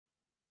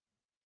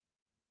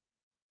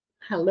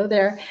Hello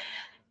there.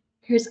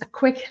 Here's a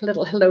quick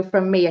little hello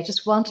from me. I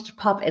just wanted to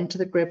pop into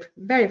the group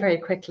very, very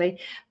quickly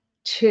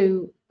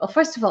well,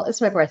 first of all,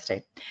 it's my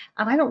birthday.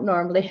 And I don't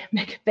normally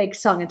make a big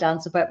song and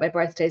dance about my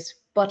birthdays,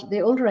 but the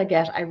older I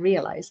get, I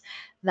realize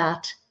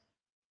that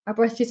our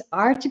birthdays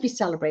are to be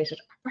celebrated.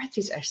 Our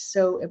birthdays are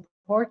so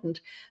important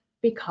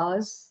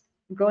because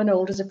growing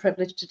old is a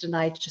privilege to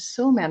deny to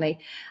so many.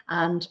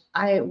 And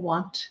I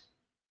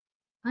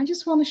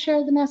just want to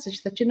share the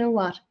message that, you know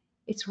what?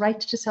 It's right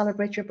to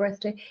celebrate your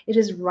birthday. It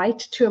is right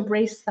to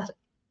embrace that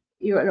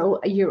you're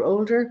a year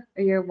older,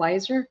 a year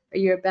wiser, a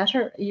year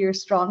better, a year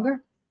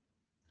stronger.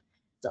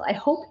 So I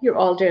hope you're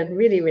all doing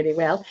really, really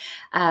well.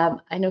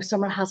 I know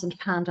summer hasn't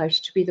panned out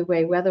to be the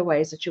way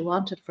weather-wise that you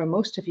wanted for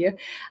most of you,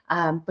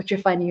 but you're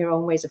finding your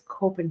own ways of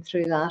coping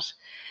through that.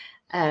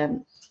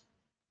 Um,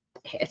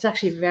 it's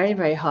actually very,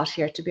 very hot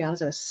here, to be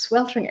honest. I was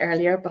sweltering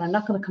earlier, but I'm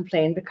not going to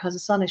complain because the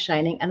sun is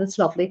shining and it's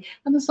lovely.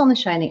 And the sun is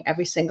shining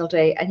every single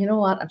day. And you know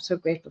what? I'm so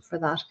grateful for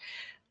that.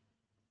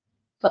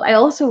 But I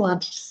also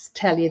want to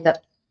tell you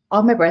that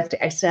on my birthday,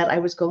 I said I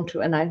was going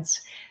to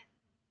announce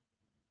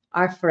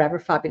our Forever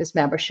Fabulous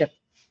membership.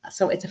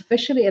 So it's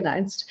officially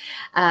announced.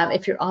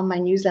 If you're on my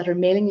newsletter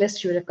mailing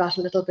list, you would have got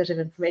a little bit of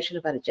information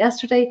about it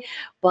yesterday,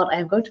 but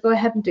I'm going to go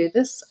ahead and do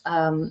this.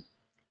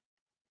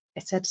 I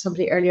said to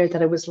somebody earlier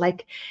that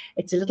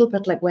it's a little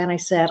bit like when I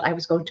said I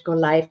was going to go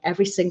live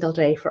every single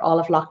day for all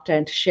of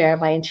lockdown to share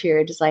my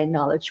interior design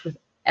knowledge with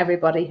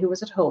everybody who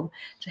was at home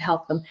to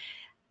help them.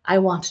 I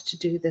wanted to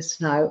do this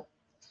now.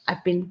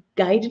 I've been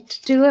guided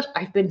to do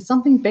it.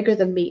 Something bigger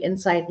than me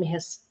inside me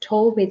has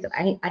told me that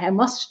I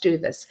must do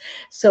this.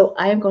 So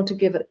I am going to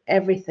give it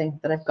everything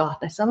that I've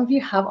got. Now, some of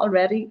you have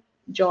already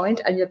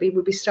joined and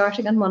we'll be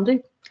starting on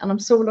Monday. And I'm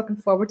so looking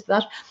forward to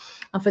that.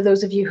 And for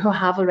those of you who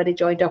have already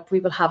joined up, we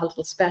will have a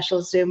little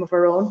special Zoom of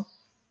our own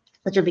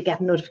that you'll be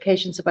getting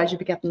notifications about. You'll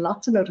be getting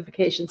lots of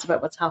notifications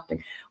about what's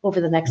happening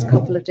over the next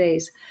couple of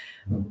days.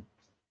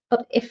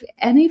 But if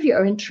any of you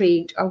are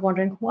intrigued or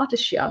wondering, what is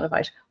she on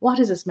about? What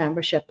is this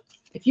membership?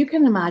 If you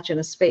can imagine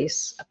a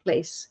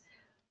place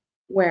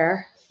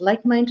where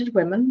like-minded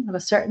women of a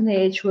certain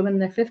age, women in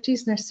their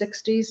 50s and their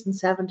 60s and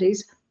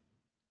 70s,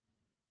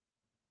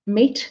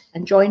 meet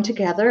and join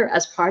together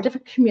as part of a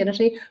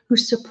community who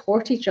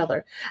support each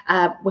other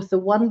with the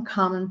one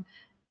common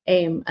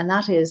aim, and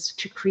that is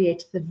to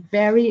create the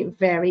very,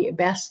 very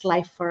best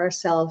life for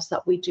ourselves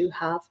that we do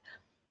have.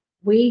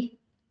 We,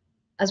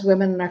 as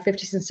women in our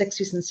 50s and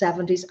 60s and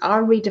 70s,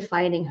 are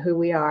redefining who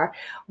we are.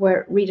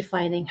 We're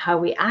redefining how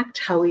we act,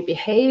 how we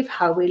behave,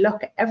 how we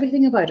look,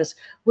 everything about us.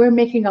 We're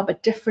making up a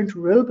different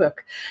rule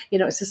book. You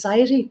know,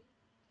 society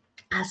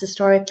has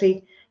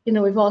historically,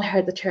 we've all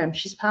heard the term,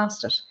 she's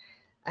past it.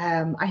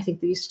 I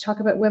think they used to talk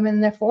about women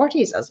in their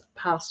 40s as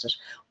past it.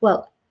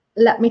 Well,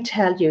 let me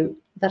tell you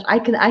that I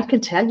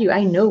can tell you,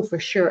 I know for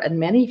sure, and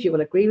many of you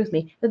will agree with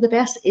me, that the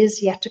best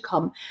is yet to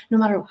come. No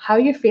matter how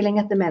you're feeling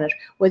at the minute,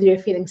 whether you're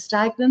feeling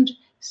stagnant,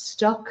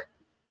 stuck,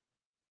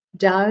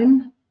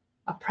 down,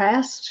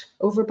 oppressed,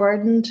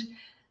 overburdened,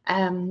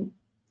 no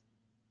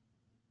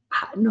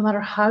matter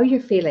how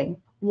you're feeling,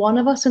 one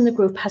of us in the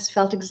group has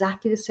felt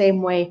exactly the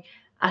same way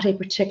at a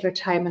particular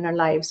time in our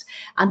lives.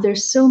 And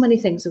there's so many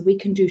things that we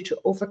can do to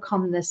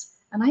overcome this.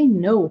 And I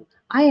know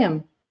I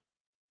am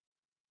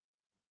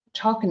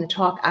talking the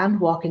talk and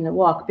walking the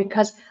walk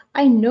because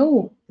I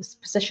know this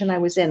position I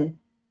was in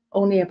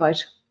only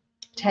about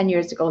 10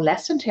 years ago,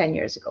 less than 10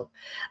 years ago.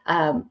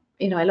 I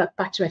look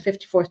back to my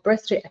 54th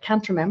birthday, I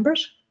can't remember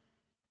it.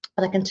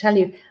 But I can tell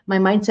you, my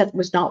mindset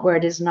was not where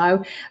it is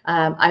now.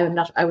 I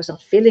was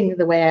not feeling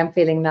the way I'm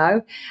feeling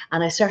now.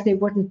 And I certainly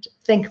wouldn't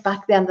think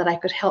back then that I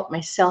could help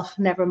myself,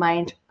 never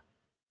mind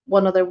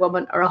one other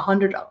woman or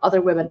 100 other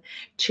women,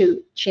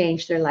 to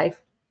change their life.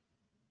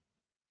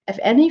 If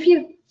any of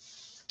you,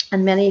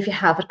 and many of you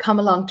have, come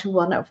along to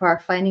one of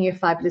our Finding Your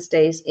Fabulous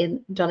days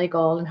in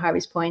Donegal, in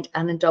Harvey's Point,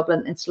 and in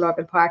Dublin, in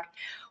Slorgan Park,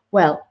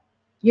 well,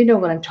 you know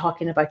what I'm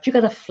talking about. You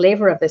got a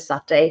flavor of this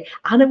that day,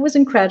 and it was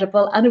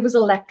incredible, and it was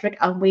electric,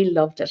 and we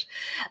loved it.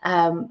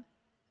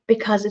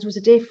 Because it was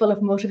a day full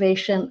of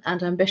motivation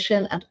and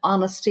ambition and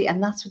honesty,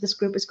 and that's what this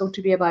group is going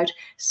to be about.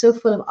 So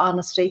full of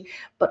honesty,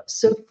 but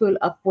so full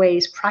of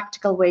ways,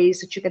 practical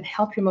ways that you can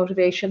help your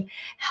motivation,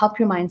 help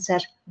your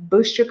mindset,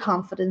 boost your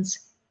confidence,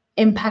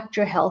 impact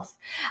your health.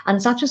 And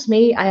it's not just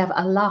me. I have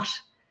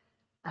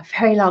a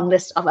very long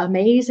list of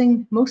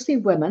amazing, mostly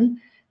women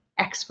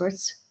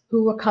experts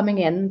who were coming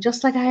in,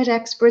 just like I had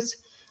experts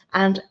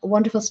and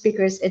wonderful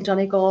speakers in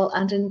Donegal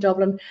and in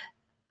Dublin.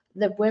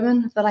 The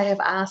women that I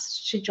have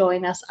asked to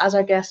join us as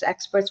our guest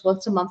experts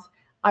once a month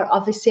are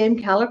of the same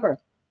caliber.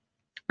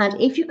 And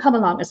if you come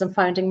along as a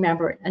founding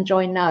member and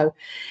join now,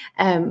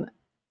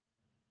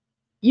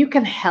 you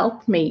can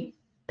help me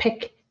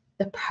pick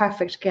the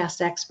perfect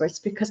guest experts,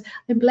 because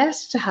I'm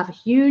blessed to have a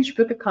huge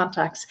book of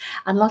contacts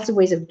and lots of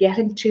ways of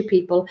getting to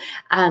people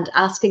and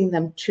asking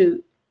them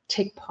to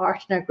take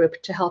part in our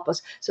group to help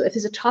us. So if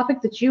there's a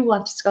topic that you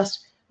want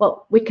discussed,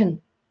 well, we can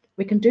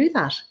do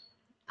that.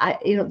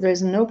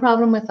 There's no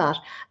problem with that.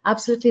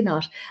 Absolutely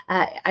not.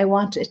 I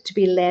want it to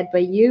be led by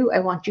you. I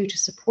want you to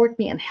support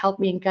me and help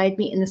me and guide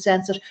me in the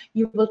sense that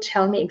you will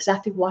tell me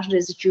exactly what it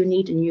is that you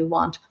need and you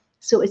want.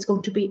 So it's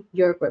going to be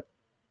your group.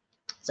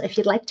 So if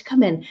you'd like to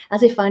come in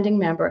as a founding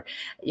member,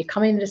 you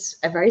come in at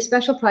a very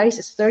special price.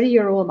 It's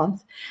 €30 a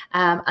month.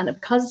 And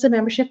because it's a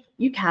membership,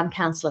 you can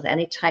cancel at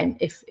any time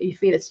if you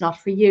feel it's not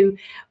for you.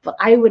 But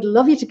I would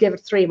love you to give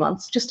it 3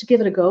 months just to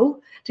give it a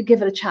go, to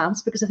give it a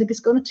chance, because I think it's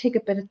going to take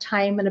a bit of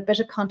time and a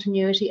bit of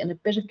continuity and a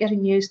bit of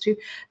getting used to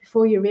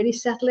before you really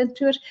settle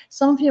into it.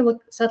 Some of you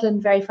will settle in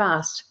very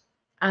fast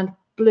and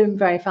bloom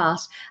very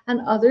fast, and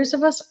others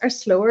of us are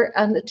slower,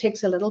 and it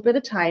takes a little bit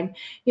of time,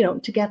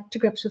 to get to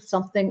grips with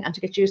something and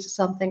to get used to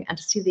something and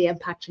to see the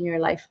impact in your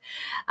life.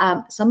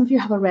 Some of you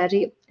have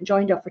already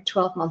joined up for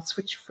 12 months,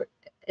 which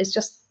is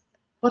just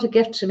what a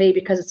gift to me,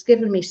 because it's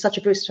given me such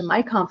a boost in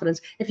my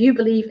confidence. If you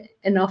believe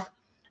enough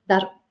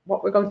that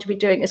what we're going to be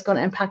doing is going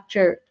to impact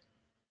your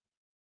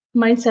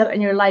mindset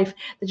and your life,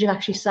 that you've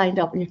actually signed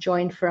up and you've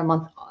joined for a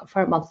month.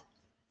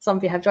 Some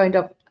of you have joined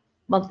up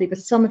monthly, but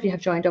some of you have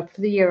joined up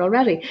for the year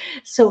already.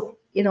 So,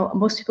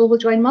 most people will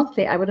join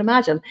monthly, I would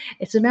imagine.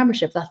 It's a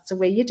membership. That's the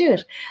way you do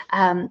it.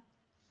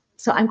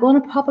 So I'm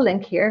going to pop a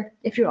link here.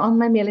 If you're on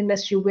my mailing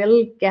list, you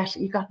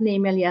got an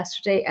email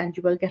yesterday, and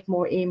you will get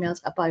more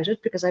emails about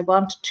it, because I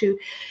want to,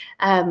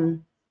 I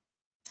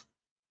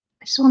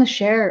just want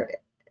to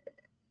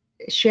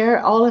share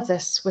all of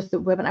this with the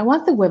women. I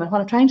want the women, what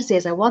I'm trying to say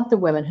is I want the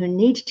women who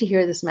need to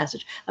hear this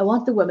message. I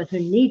want the women who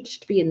need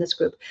to be in this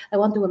group. I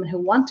want the women who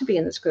want to be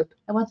in this group.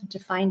 I want them to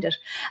find it.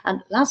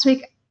 And last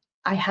week,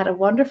 I had a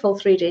wonderful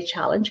 3-day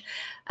challenge,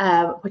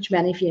 which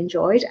many of you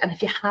enjoyed. And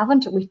if you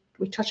haven't, we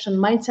touched on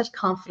mindset,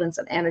 confidence,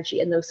 and energy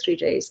in those 3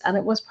 days. And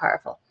it was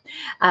powerful,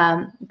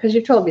 because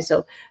you've told me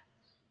so.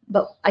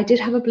 But I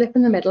did have a blip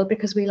in the middle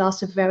because we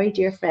lost a very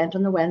dear friend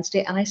on the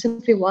Wednesday, and I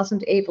simply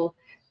wasn't able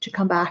to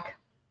come back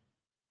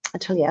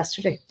until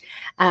yesterday.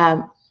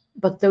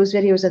 But those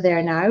videos are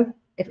there now.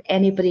 If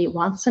anybody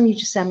wants them, you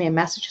just send me a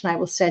message and I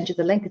will send you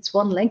the link. It's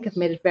one link. I've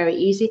made it very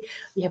easy.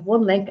 You have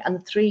one link, and the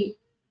 3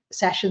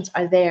 sessions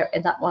are there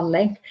in that one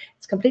link.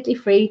 It's completely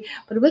free,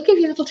 but it will give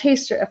you a little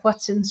taster of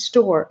what's in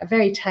store, a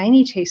very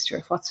tiny taster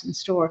of what's in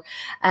store,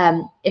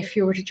 if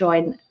you were to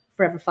join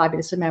Forever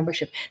Fabulous, a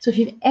membership. So if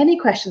you have any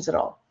questions at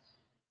all,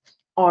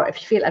 or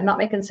if you feel I'm not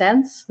making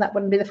sense, that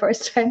wouldn't be the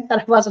first time that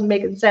I wasn't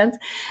making sense.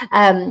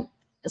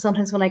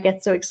 Sometimes when I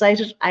get so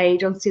excited, I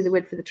don't see the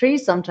wood for the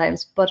trees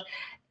sometimes. But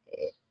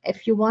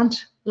if you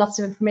want lots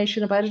of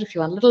information about it, if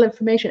you want little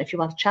information, if you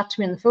want to chat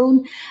to me on the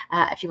phone,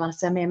 if you want to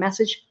send me a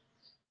message,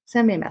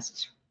 send me a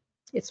message.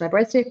 It's my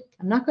birthday.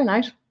 I'm not going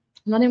out.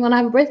 I'm not even going to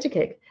have a birthday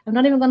cake. I'm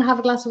not even going to have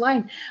a glass of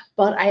wine.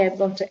 But I am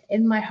going to,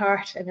 in my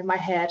heart and in my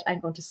head, I'm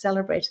going to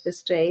celebrate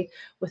this day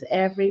with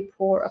every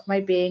pore of my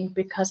being,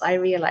 because I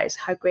realize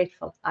how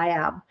grateful I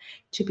am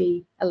to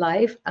be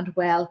alive and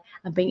well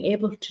and being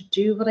able to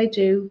do what I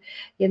do.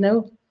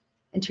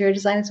 Interior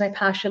design is my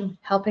passion.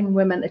 Helping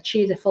women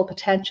achieve their full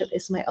potential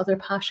is my other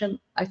passion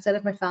outside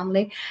of my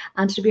family.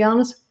 And to be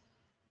honest,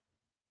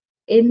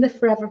 in the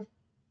Forever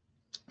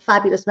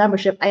Fabulous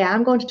membership, I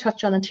am going to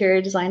touch on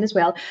interior design as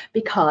well,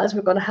 because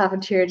we're going to have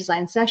interior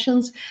design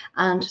sessions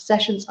and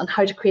sessions on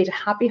how to create a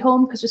happy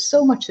home, because there's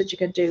so much that you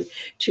can do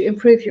to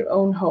improve your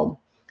own home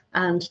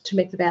and to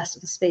make the best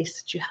of the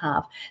space that you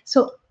have.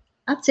 So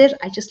that's it.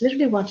 I just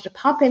literally wanted to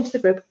pop into the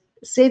group,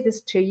 say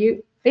this to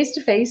you face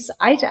to face,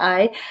 eye to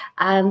eye,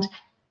 and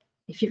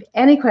if you have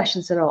any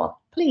questions at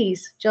all,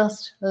 please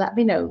just let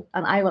me know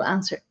and I will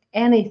answer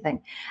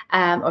anything.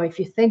 Or if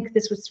you think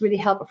this would really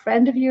help a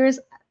friend of yours,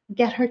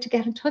 get her to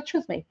get in touch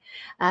with me,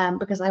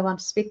 because I want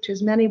to speak to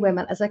as many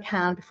women as I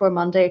can before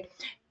Monday.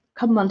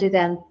 Come Monday,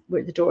 then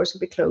the doors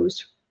will be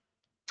closed,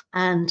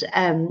 and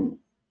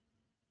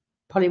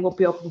probably won't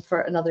be open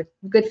for another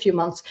good few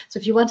months. So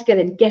if you want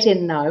to get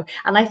in now.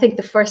 And I think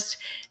the first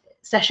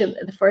session,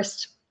 the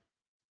first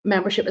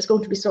membership is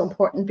going to be so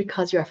important,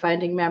 because you're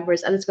founding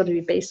members, and it's going to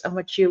be based on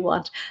what you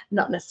want,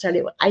 not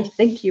necessarily what I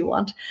think you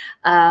want.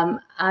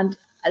 And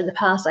in the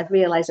past, I've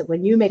realized that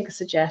when you make the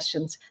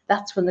suggestions,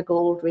 that's when the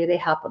gold really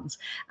happens.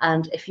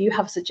 And if you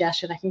have a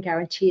suggestion, I can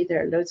guarantee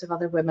there are loads of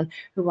other women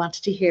who want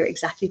to hear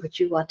exactly what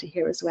you want to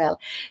hear as well.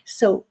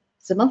 So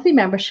it's a monthly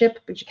membership,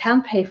 but you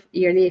can pay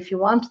yearly if you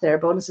want. There are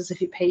bonuses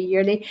if you pay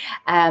yearly.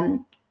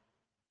 I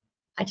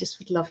just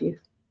would love you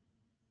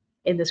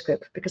in this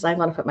group, because I'm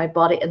going to put my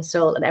body and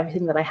soul and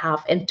everything that I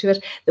have into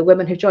it. The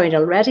women who joined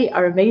already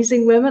are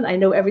amazing women. I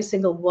know every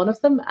single one of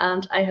them,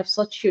 and I have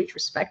such huge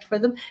respect for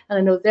them, and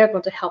I know they're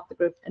going to help the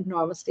group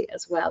enormously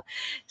as well.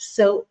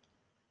 So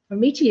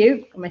from me to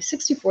you, on my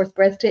 64th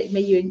birthday,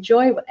 may you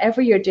enjoy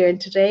whatever you're doing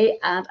today,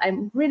 and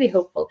I'm really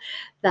hopeful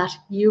that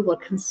you will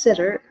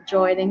consider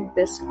joining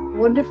this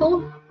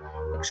wonderful,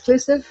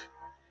 exclusive,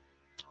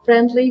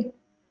 friendly,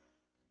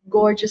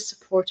 gorgeous,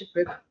 supportive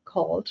group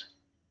called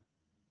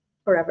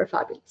Forever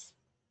Fabulous.